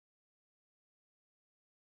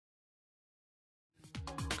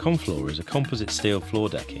Confloor is a composite steel floor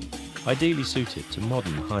decking, ideally suited to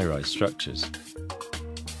modern high-rise structures.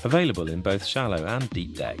 Available in both shallow and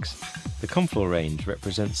deep decks, the Confloor range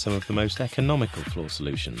represents some of the most economical floor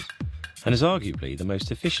solutions and is arguably the most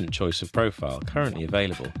efficient choice of profile currently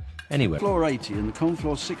available anywhere. The Confloor 80 and the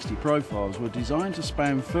Confloor 60 profiles were designed to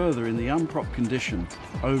span further in the unpropped condition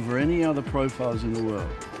over any other profiles in the world.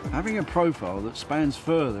 Having a profile that spans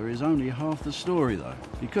further is only half the story though,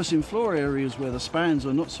 because in floor areas where the spans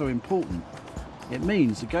are not so important, it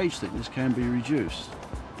means the gauge thickness can be reduced.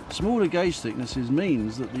 Smaller gauge thicknesses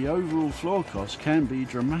means that the overall floor cost can be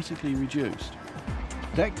dramatically reduced.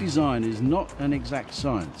 Deck design is not an exact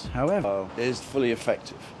science, however, it is fully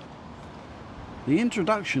effective. The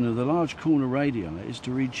introduction of the large corner radii is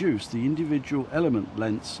to reduce the individual element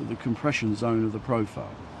lengths of the compression zone of the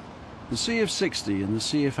profile. The CF60 and the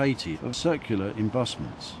CF80 are circular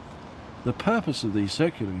embossments. The purpose of these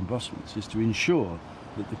circular embossments is to ensure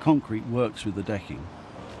that the concrete works with the decking,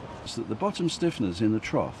 so that the bottom stiffeners in the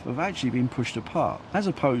trough have actually been pushed apart, as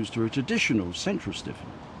opposed to a traditional central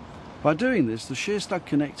stiffener. By doing this, the shear stud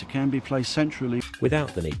connector can be placed centrally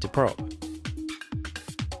without the need to prop.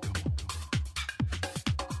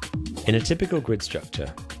 In a typical grid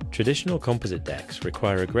structure, traditional composite decks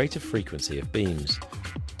require a greater frequency of beams.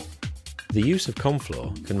 The use of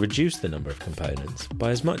Confloor can reduce the number of components by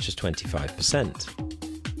as much as 25%.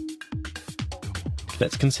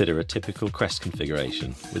 Let's consider a typical crest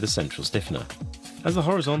configuration with a central stiffener. As the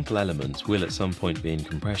horizontal elements will at some point be in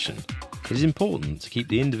compression, it is important to keep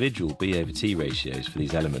the individual B/T ratios for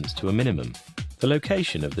these elements to a minimum. The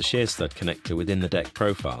location of the shear stud connector within the deck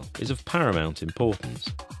profile is of paramount importance.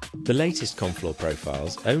 The latest Confloor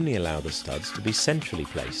profiles only allow the studs to be centrally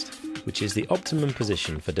placed, which is the optimum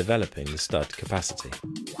position for developing the stud capacity.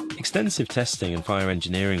 Extensive testing and fire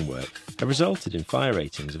engineering work have resulted in fire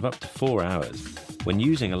ratings of up to 4 hours when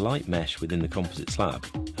using a light mesh within the composite slab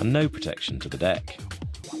and no protection to the deck.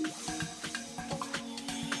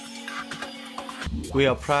 We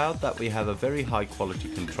are proud that we have a very high quality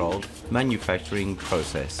controlled manufacturing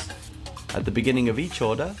process. At the beginning of each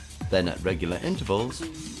order, then at regular intervals,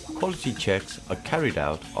 quality checks are carried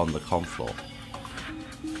out on the Confloor.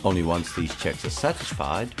 Only once these checks are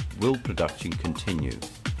satisfied will production continue.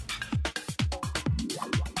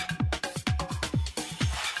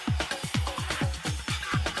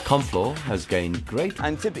 Confloor has gained great...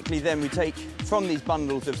 And typically then we take from these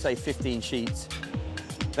bundles of say 15 sheets,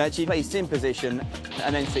 they're actually placed in position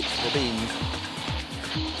and then fixed to the beams.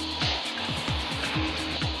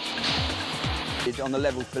 Is on the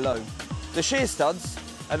levels below. The shear studs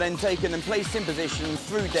are then taken and placed in position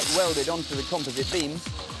through deck welded onto the composite beams.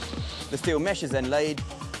 The steel mesh is then laid,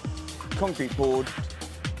 concrete poured,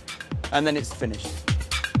 and then it's finished.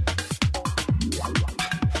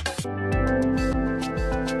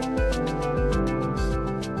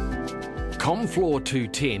 Confloor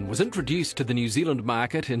 210 was introduced to the New Zealand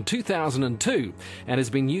market in 2002 and has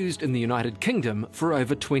been used in the United Kingdom for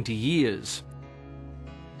over 20 years.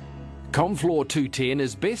 Confloor 210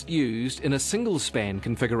 is best used in a single span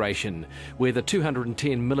configuration where the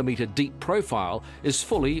 210mm deep profile is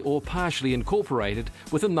fully or partially incorporated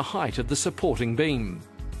within the height of the supporting beam,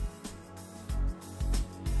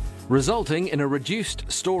 resulting in a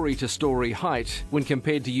reduced story-to-story height when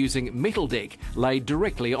compared to using metal deck laid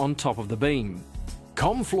directly on top of the beam.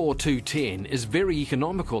 Confloor 210 is very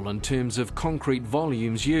economical in terms of concrete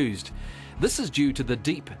volumes used. This is due to the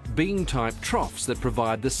deep beam-type troughs that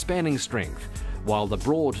provide the spanning strength, while the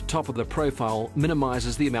broad top of the profile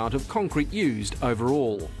minimises the amount of concrete used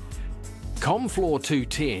overall. Confloor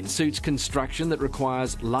 210 suits construction that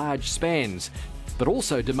requires large spans, but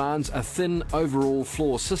also demands a thin overall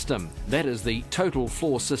floor system, that is the total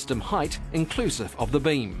floor system height inclusive of the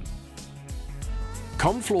beam.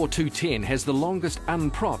 Confloor 210 has the longest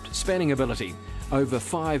unpropped spanning ability, over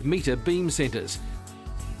 5-metre beam centres.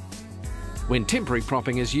 When temporary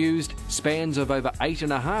propping is used, spans of over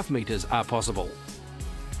 8.5 metres are possible.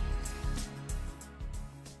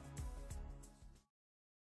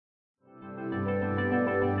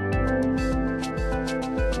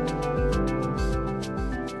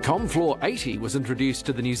 Confloor 80 was introduced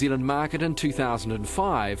to the New Zealand market in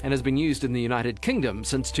 2005 and has been used in the United Kingdom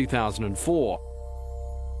since 2004.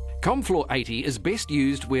 Confloor 80 is best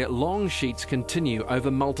used where long sheets continue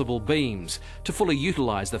over multiple beams to fully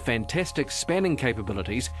utilise the fantastic spanning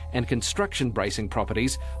capabilities and construction bracing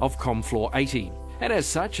properties of Confloor 80. And as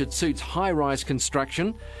such, it suits high-rise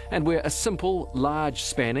construction and where a simple, large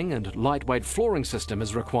spanning and lightweight flooring system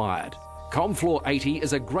is required. ComFloor 80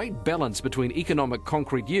 is a great balance between economic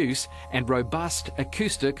concrete use and robust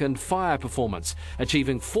acoustic and fire performance,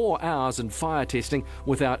 achieving 4 hours in fire testing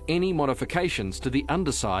without any modifications to the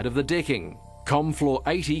underside of the decking. ComFloor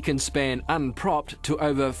 80 can span unpropped to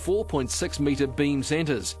over 4.6 metre beam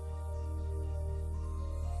centres.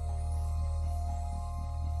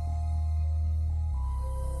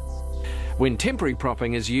 When temporary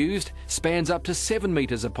propping is used, spans up to 7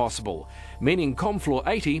 metres are possible, meaning ComFloor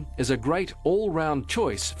 80 is a great all-round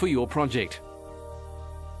choice for your project.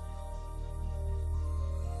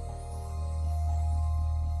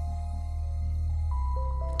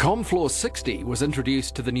 ComFloor 60 was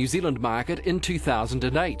introduced to the New Zealand market in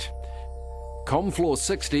 2008. ComFloor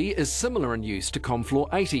 60 is similar in use to ComFloor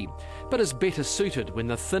 80, but is better suited when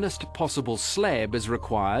the thinnest possible slab is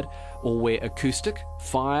required or where acoustic,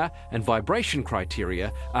 fire and vibration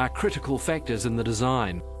criteria are critical factors in the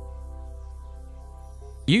design.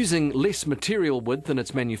 Using less material width in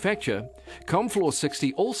its manufacture, ComFloor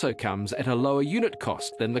 60 also comes at a lower unit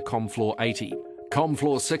cost than the ComFloor 80.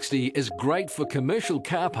 ComFloor 60 is great for commercial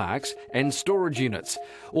car parks and storage units,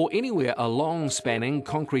 or anywhere a long-spanning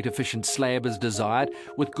concrete-efficient slab is desired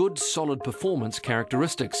with good solid performance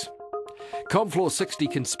characteristics. ComFloor 60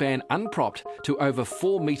 can span unpropped to over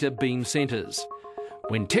 4 metre beam centres.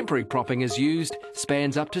 When temporary propping is used,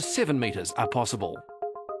 spans up to 7 metres are possible.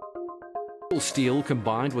 Steel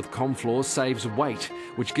combined with ComFloor saves weight,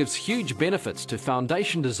 which gives huge benefits to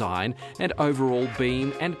foundation design and overall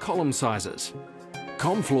beam and column sizes.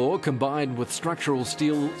 ComFloor combined with structural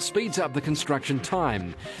steel speeds up the construction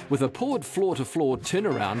time, with a poured floor-to-floor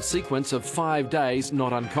turnaround sequence of 5 days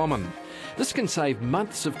not uncommon. This can save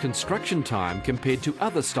months of construction time compared to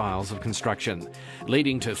other styles of construction,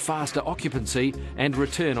 leading to faster occupancy and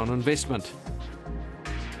return on investment.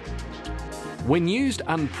 When used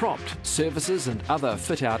unpropped, services and other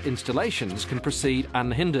fit-out installations can proceed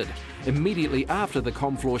unhindered immediately after the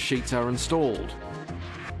ComFloor sheets are installed.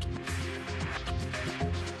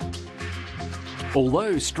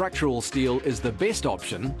 Although structural steel is the best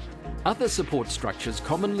option, other support structures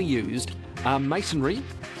commonly used are masonry,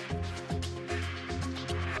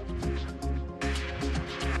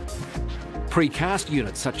 precast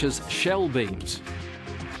units such as shell beams,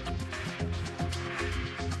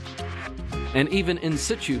 and even in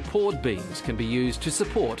situ poured beams can be used to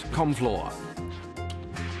support ComFloor.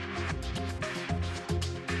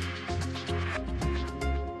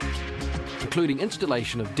 Including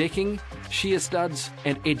installation of decking, shear studs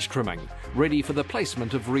and edge trimming, ready for the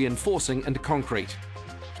placement of reinforcing and concrete.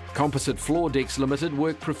 Composite Floor Decks Limited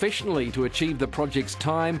work professionally to achieve the project's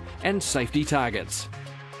time and safety targets.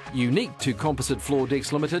 Unique to Composite Floor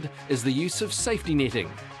Decks Limited is the use of safety netting.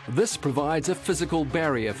 This provides a physical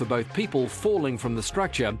barrier for both people falling from the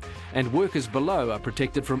structure and workers below are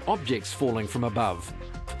protected from objects falling from above.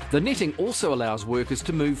 The netting also allows workers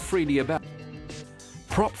to move freely about.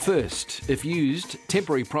 Prop first. If used,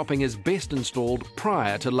 temporary propping is best installed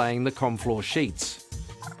prior to laying the ComFloor sheets.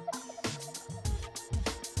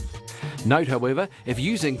 Note, however, if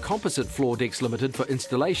using Composite Floor Decks Limited for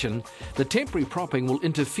installation, the temporary propping will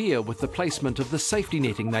interfere with the placement of the safety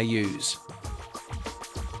netting they use.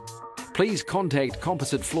 Please contact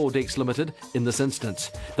Composite Floor Decks Limited in this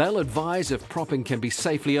instance. They'll advise if propping can be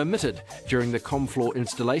safely omitted during the ComFloor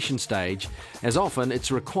installation stage, as often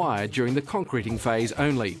it's required during the concreting phase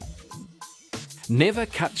only. Never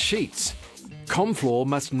cut sheets. ComFloor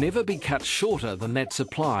must never be cut shorter than that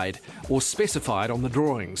supplied or specified on the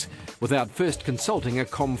drawings, without first consulting a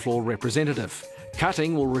ComFloor representative.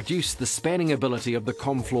 Cutting will reduce the spanning ability of the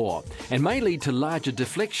ComFloor and may lead to larger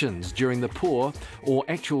deflections during the pour or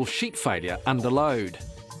actual sheet failure under load.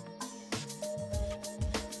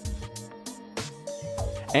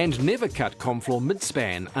 And never cut ComFloor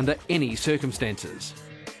mid-span under any circumstances.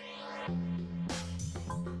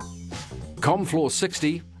 ComFloor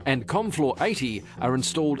 60 and ComFloor 80 are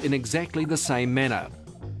installed in exactly the same manner.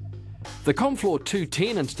 The ComFloor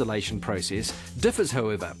 210 installation process differs,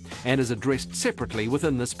 however, and is addressed separately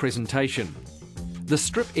within this presentation. The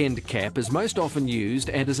strip end cap is most often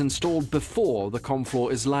used and is installed before the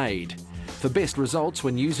ComFloor is laid. For best results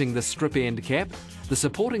when using the strip end cap, the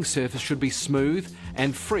supporting surface should be smooth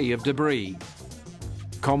and free of debris.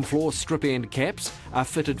 ComFloor strip end caps are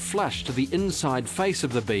fitted flush to the inside face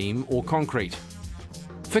of the beam or concrete.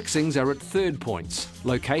 Fixings are at third points,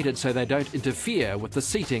 located so they don't interfere with the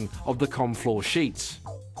seating of the ComFloor sheets.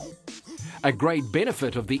 A great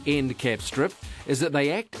benefit of the end cap strip is that they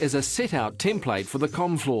act as a set-out template for the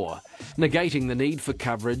ComFloor, negating the need for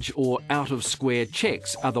coverage or out-of-square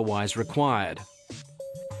checks otherwise required.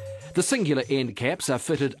 The singular end caps are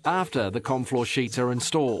fitted after the ComFloor sheets are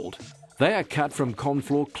installed. They are cut from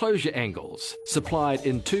Confloor closure angles, supplied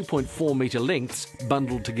in 2.4 metre lengths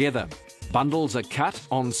bundled together. Bundles are cut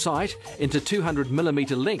on site into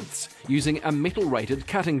 200mm lengths using a metal-rated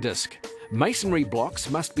cutting disc. Masonry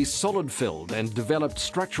blocks must be solid-filled and developed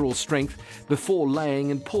structural strength before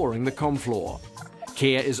laying and pouring the Confloor.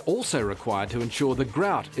 Care is also required to ensure the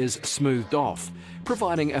grout is smoothed off,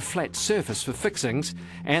 providing a flat surface for fixings,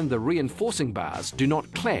 and the reinforcing bars do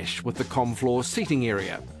not clash with the Confloor seating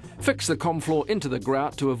area. Fix the Confloor into the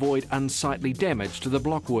grout to avoid unsightly damage to the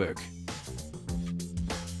blockwork.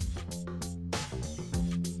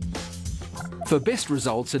 For best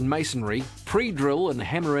results in masonry, pre-drill and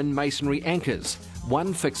hammer in masonry anchors,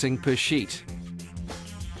 one fixing per sheet.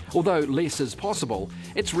 Although less is possible,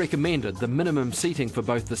 it's recommended the minimum seating for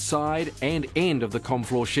both the side and end of the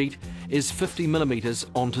Confloor sheet is 50mm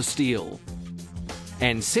onto steel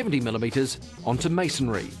and 70mm onto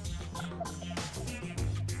masonry.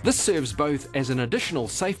 This serves both as an additional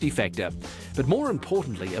safety factor, but more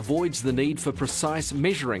importantly avoids the need for precise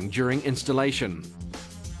measuring during installation.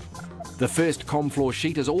 The first Confloor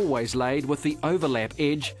sheet is always laid with the overlap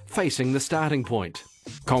edge facing the starting point.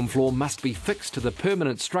 Confloor must be fixed to the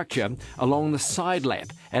permanent structure along the side lap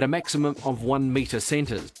at a maximum of 1 metre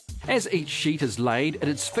centres. As each sheet is laid, it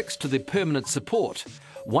is fixed to the permanent support,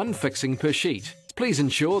 one fixing per sheet. Please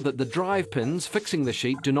ensure that the drive pins fixing the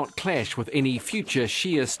sheet do not clash with any future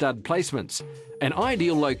shear stud placements. An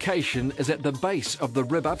ideal location is at the base of the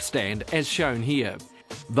rib upstand as shown here.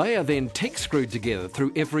 They are then TEC screwed together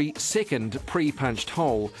through every second pre-punched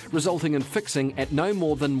hole, resulting in fixing at no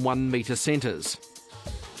more than 1 metre centres.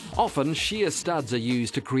 Often shear studs are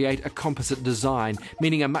used to create a composite design,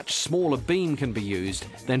 meaning a much smaller beam can be used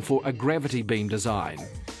than for a gravity beam design.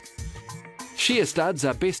 Shear studs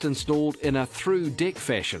are best installed in a through deck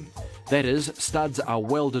fashion. That is, studs are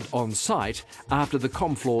welded on site after the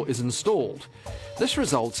Confloor is installed. This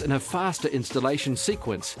results in a faster installation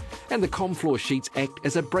sequence, and the Confloor sheets act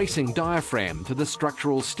as a bracing diaphragm to the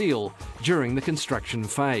structural steel during the construction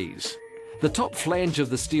phase. The top flange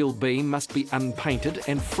of the steel beam must be unpainted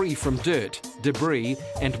and free from dirt, debris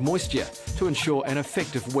and moisture to ensure an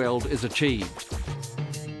effective weld is achieved.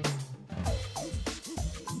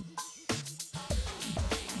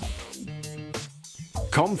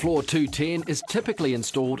 Confloor 210 is typically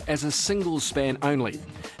installed as a single span only.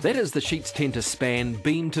 That is, the sheets tend to span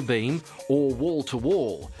beam to beam or wall to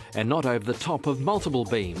wall, and not over the top of multiple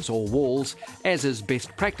beams or walls, as is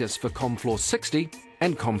best practice for Confloor 60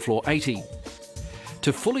 and Confloor 80.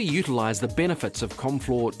 To fully utilise the benefits of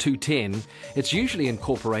Confloor 210, it's usually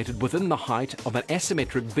incorporated within the height of an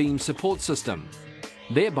asymmetric beam support system,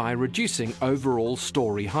 thereby reducing overall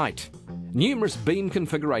story height. Numerous beam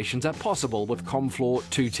configurations are possible with Confloor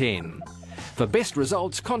 210. For best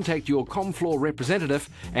results, contact your Confloor representative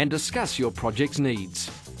and discuss your project's needs.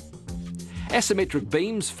 Asymmetric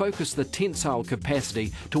beams focus the tensile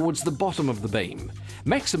capacity towards the bottom of the beam,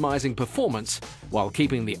 maximising performance while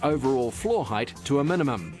keeping the overall floor height to a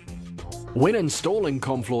minimum. When installing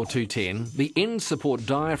Confloor 210, the end support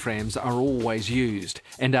diaphragms are always used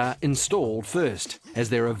and are installed first, as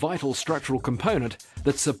they're a vital structural component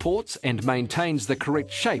that supports and maintains the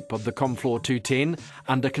correct shape of the Confloor 210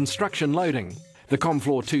 under construction loading. The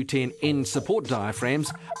Confloor 210 end support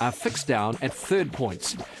diaphragms are fixed down at third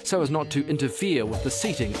points so as not to interfere with the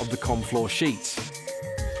seating of the Confloor sheets.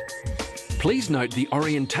 Please note the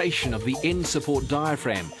orientation of the end support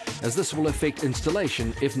diaphragm, as this will affect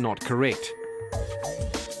installation if not correct.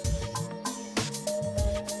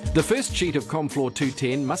 The first sheet of Confloor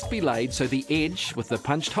 210 must be laid so the edge with the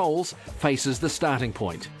punched holes faces the starting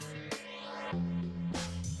point.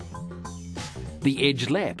 The edge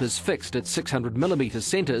lap is fixed at 600mm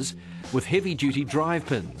centres with heavy-duty drive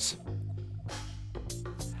pins.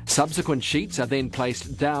 Subsequent sheets are then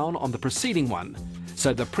placed down on the preceding one,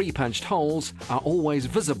 so the pre-punched holes are always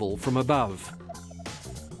visible from above.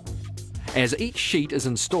 As each sheet is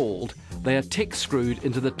installed, they are TEC screwed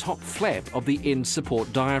into the top flap of the end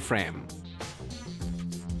support diaphragm.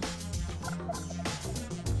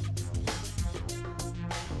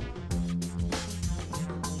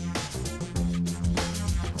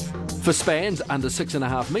 For spans under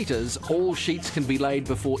 6.5 metres, all sheets can be laid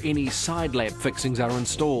before any side lap fixings are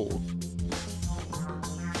installed.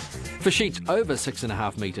 For sheets over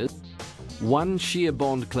 6.5 metres, one shear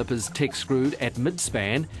bond clip is TEC screwed at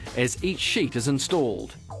mid-span as each sheet is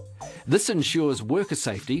installed. This ensures worker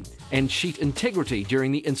safety and sheet integrity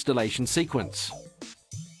during the installation sequence.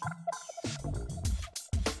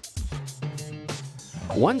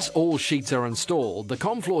 Once all sheets are installed, the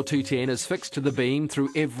Confloor 210 is fixed to the beam through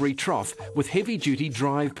every trough with heavy-duty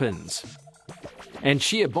drive pins. And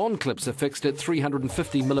shear bond clips are fixed at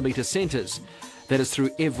 350mm centres, that is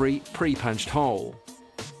through every pre-punched hole.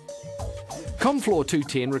 Comfloor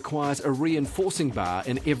 210 requires a reinforcing bar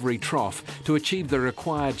in every trough to achieve the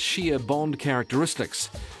required shear bond characteristics,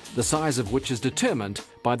 the size of which is determined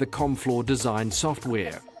by the Comfloor design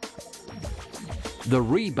software. The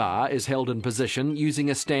rebar is held in position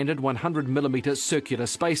using a standard 100mm circular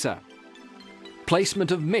spacer.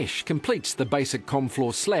 Placement of mesh completes the basic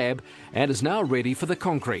Comfloor slab and is now ready for the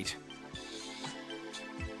concrete.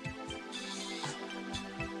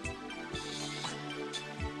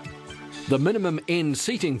 The minimum end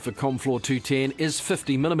seating for Comfloor 210 is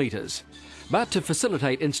 50mm, but to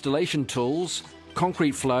facilitate installation tools,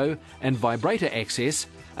 concrete flow and vibrator access,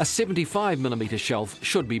 a 75mm shelf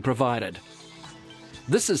should be provided.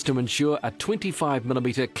 This is to ensure a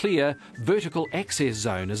 25mm clear vertical access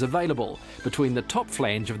zone is available between the top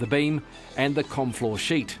flange of the beam and the Comfloor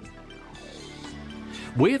sheet.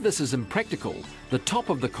 Where this is impractical, the top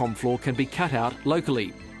of the Comfloor can be cut out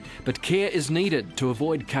locally, but care is needed to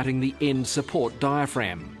avoid cutting the end support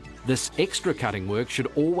diaphragm. This extra cutting work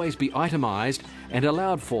should always be itemised and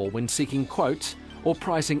allowed for when seeking quotes or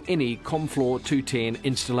pricing any Comfloor 210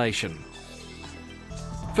 installation.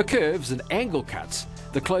 For curves and angle cuts,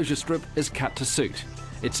 the closure strip is cut to suit.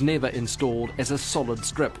 It's never installed as a solid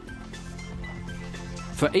strip.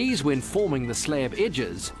 For ease when forming the slab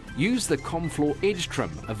edges, use the Comfloor edge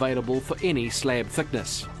trim available for any slab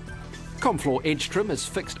thickness. Comfloor edge trim is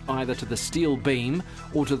fixed either to the steel beam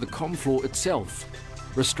or to the Comfloor itself.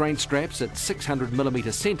 Restraint straps at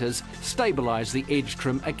 600mm centres stabilise the edge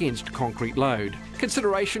trim against concrete load.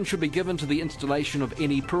 Consideration should be given to the installation of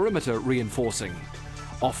any perimeter reinforcing.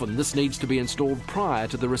 Often this needs to be installed prior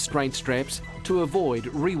to the restraint straps to avoid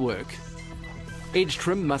rework. Edge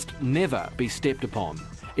trim must never be stepped upon.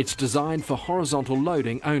 It's designed for horizontal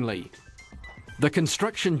loading only. The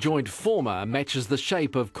construction joint former matches the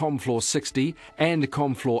shape of Comfloor 60 and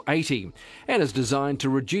Comfloor 80 and is designed to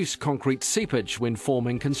reduce concrete seepage when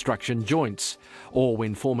forming construction joints or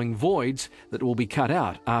when forming voids that will be cut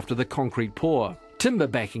out after the concrete pour. Timber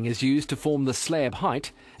backing is used to form the slab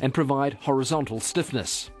height and provide horizontal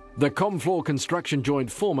stiffness. The Comfloor construction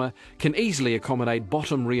joint former can easily accommodate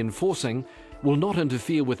bottom reinforcing, will not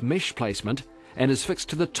interfere with mesh placement and is fixed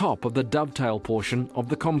to the top of the dovetail portion of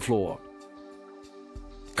the Comfloor.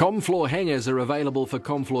 Comfloor hangers are available for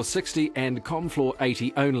Comfloor 60 and Comfloor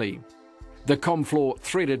 80 only. The Comfloor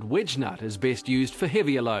threaded wedge nut is best used for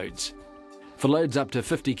heavier loads. For loads up to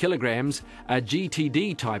 50 kilograms, a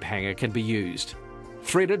GTD type hanger can be used.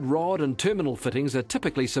 Threaded rod and terminal fittings are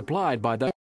typically supplied by those